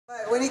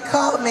When he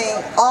called me,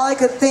 all I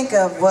could think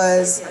of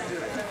was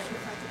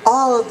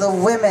all of the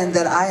women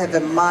that I have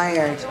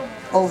admired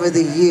over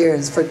the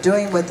years for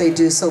doing what they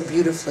do so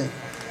beautifully.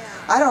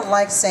 I don't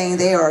like saying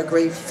they are a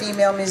great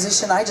female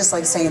musician, I just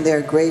like saying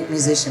they're a great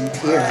musician,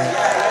 period.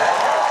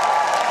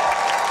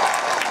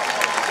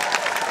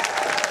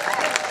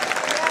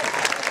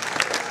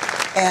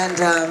 And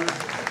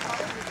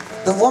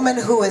the woman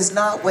who is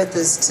not with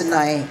us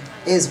tonight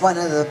is one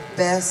of the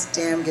best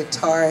damn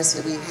guitarists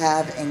that we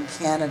have in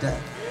Canada.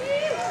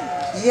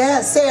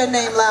 Yes, say her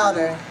name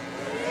louder.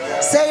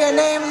 Say her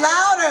name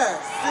louder.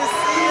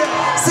 Cecile.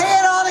 Say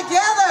it all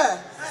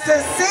together.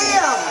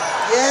 Cecile.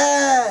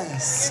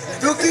 Yes.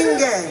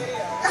 Kingue.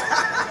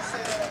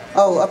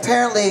 Oh,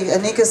 apparently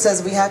Anika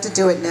says we have to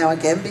do it now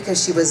again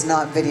because she was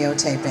not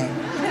videotaping.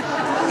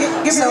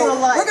 Give me a little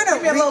light. We're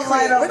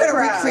going to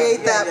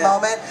recreate that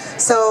moment.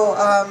 So,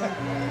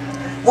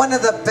 one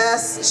of the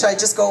best, should I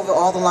just go over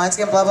all the lines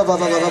again? Blah, blah, blah,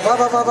 blah, blah, blah,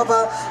 blah, blah, blah,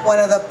 blah. One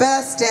of the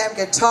best damn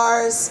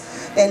guitars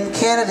in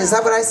Canada. Is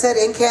that what I said?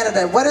 In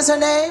Canada. What is her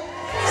name?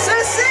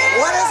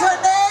 Cecile. What is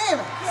her name?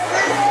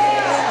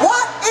 Cecile.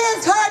 What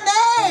is her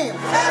name?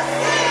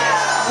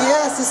 Cecile.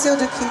 Yes, Cecile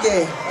de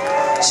Kingue.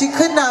 She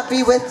could not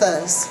be with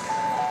us,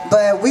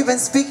 but we've been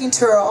speaking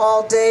to her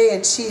all day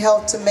and she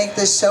helped to make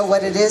this show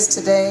what it is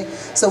today.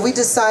 So we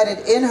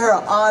decided in her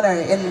honor,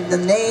 in the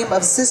name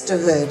of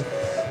sisterhood,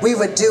 we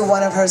would do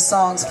one of her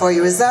songs for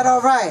you. Is that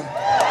all right?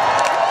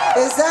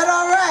 Is that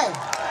all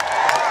right?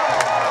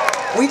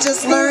 We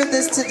just learned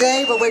this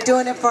today, but we're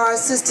doing it for our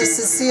sister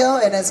Cecile,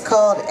 and it's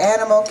called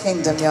Animal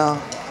Kingdom, y'all.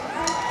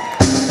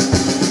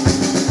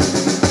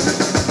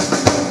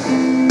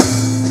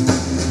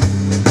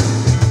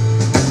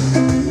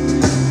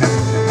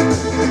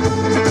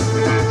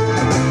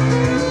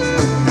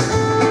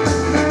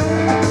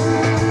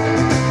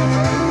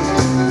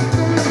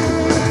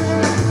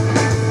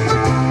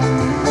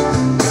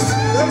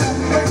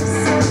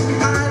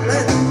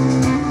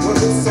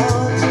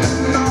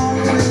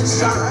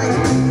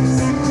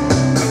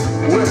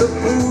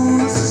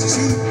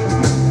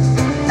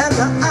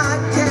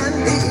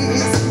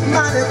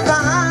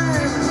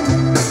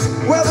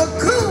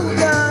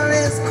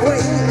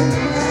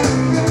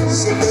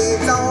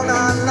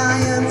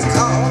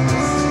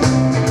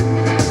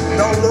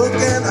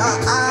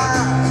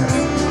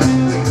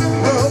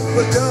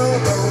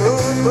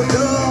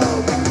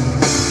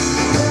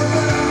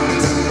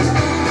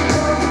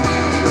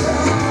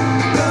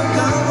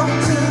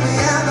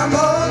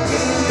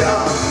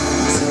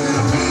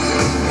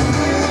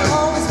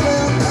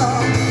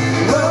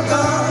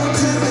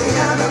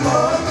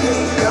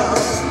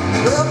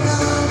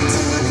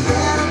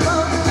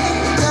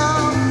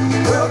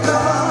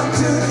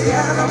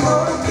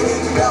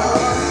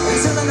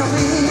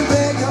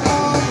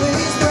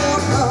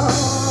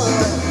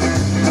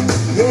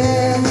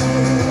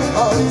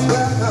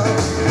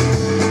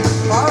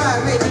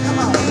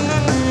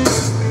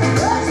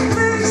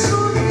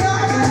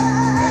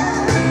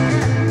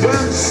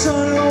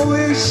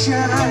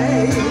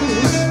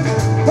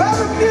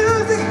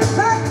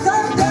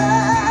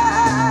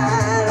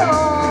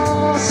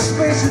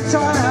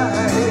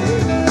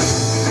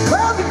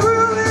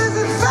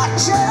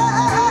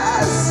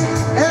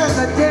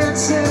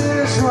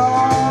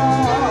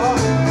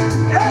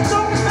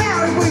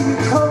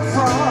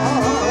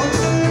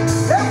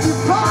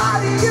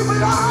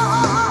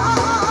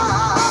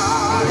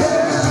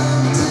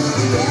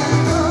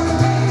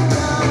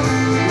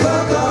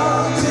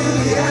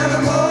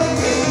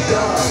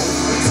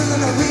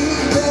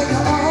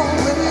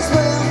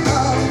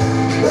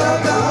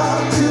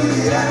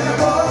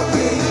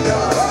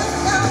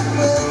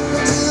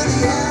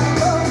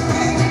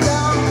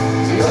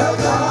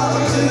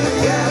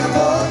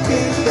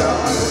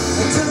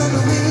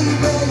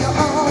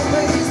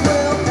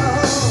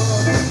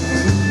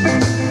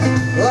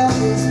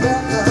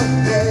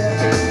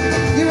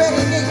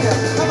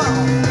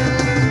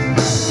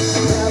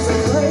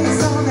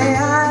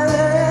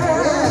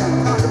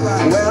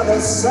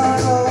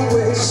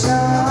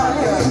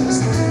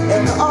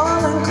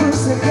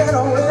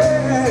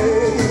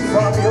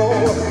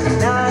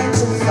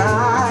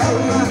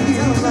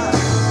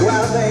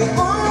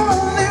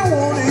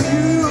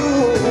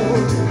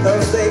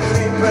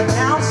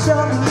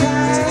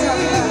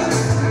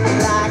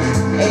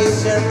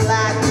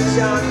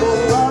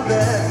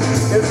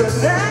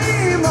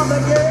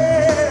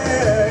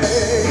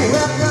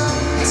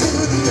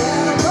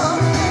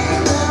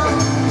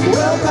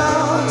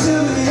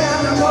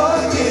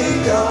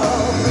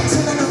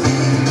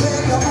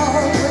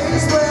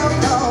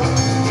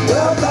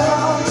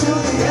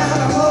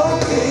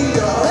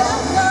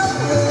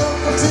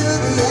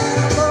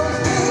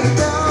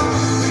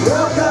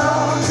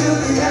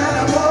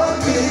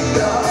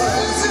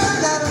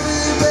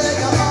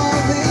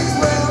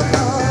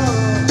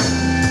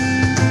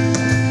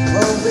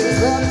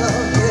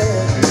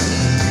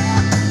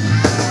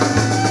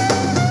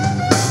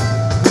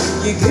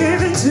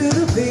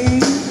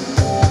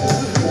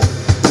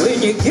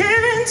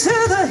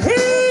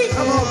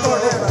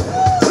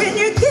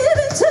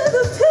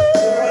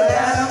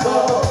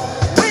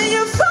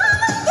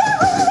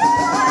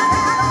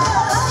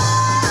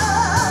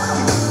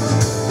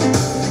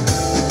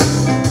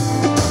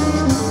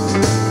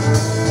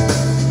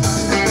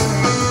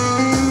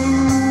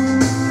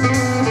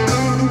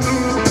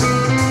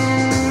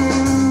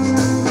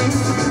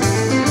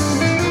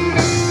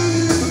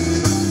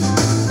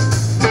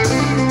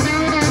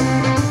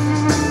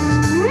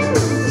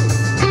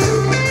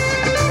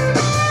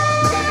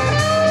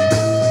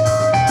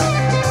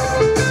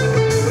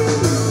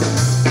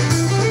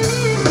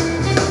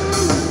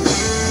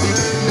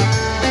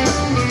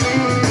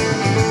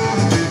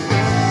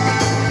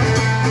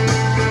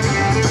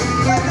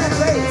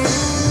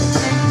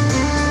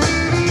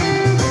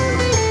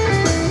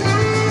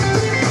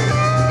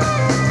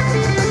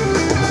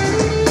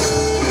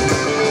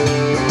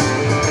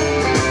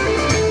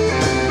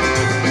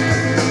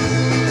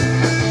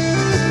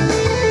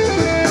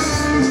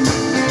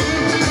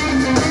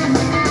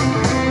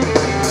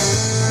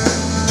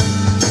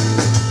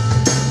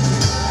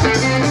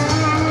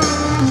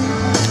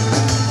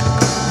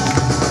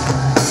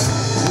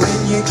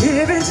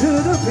 give in to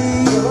the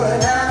beat, you're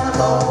an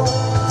animal.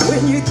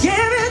 When you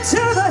give in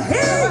to the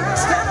heat,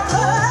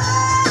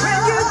 when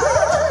you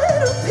give a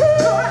little pee,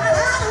 you're an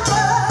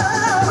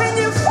animal. When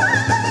you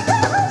find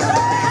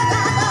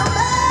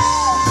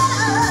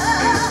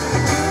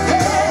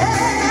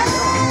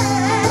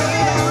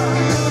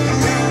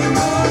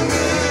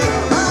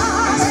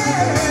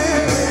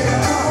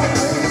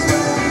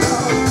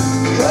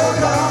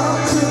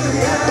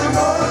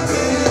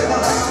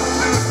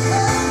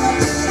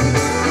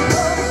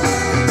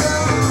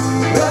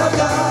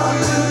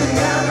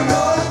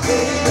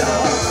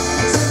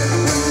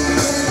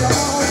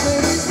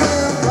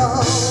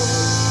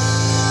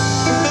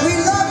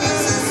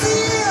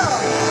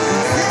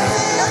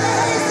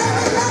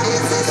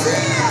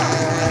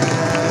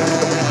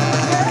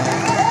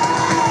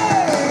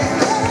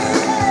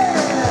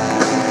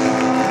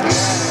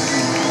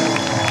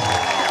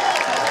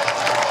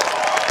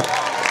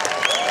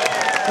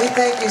We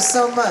thank you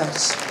so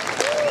much.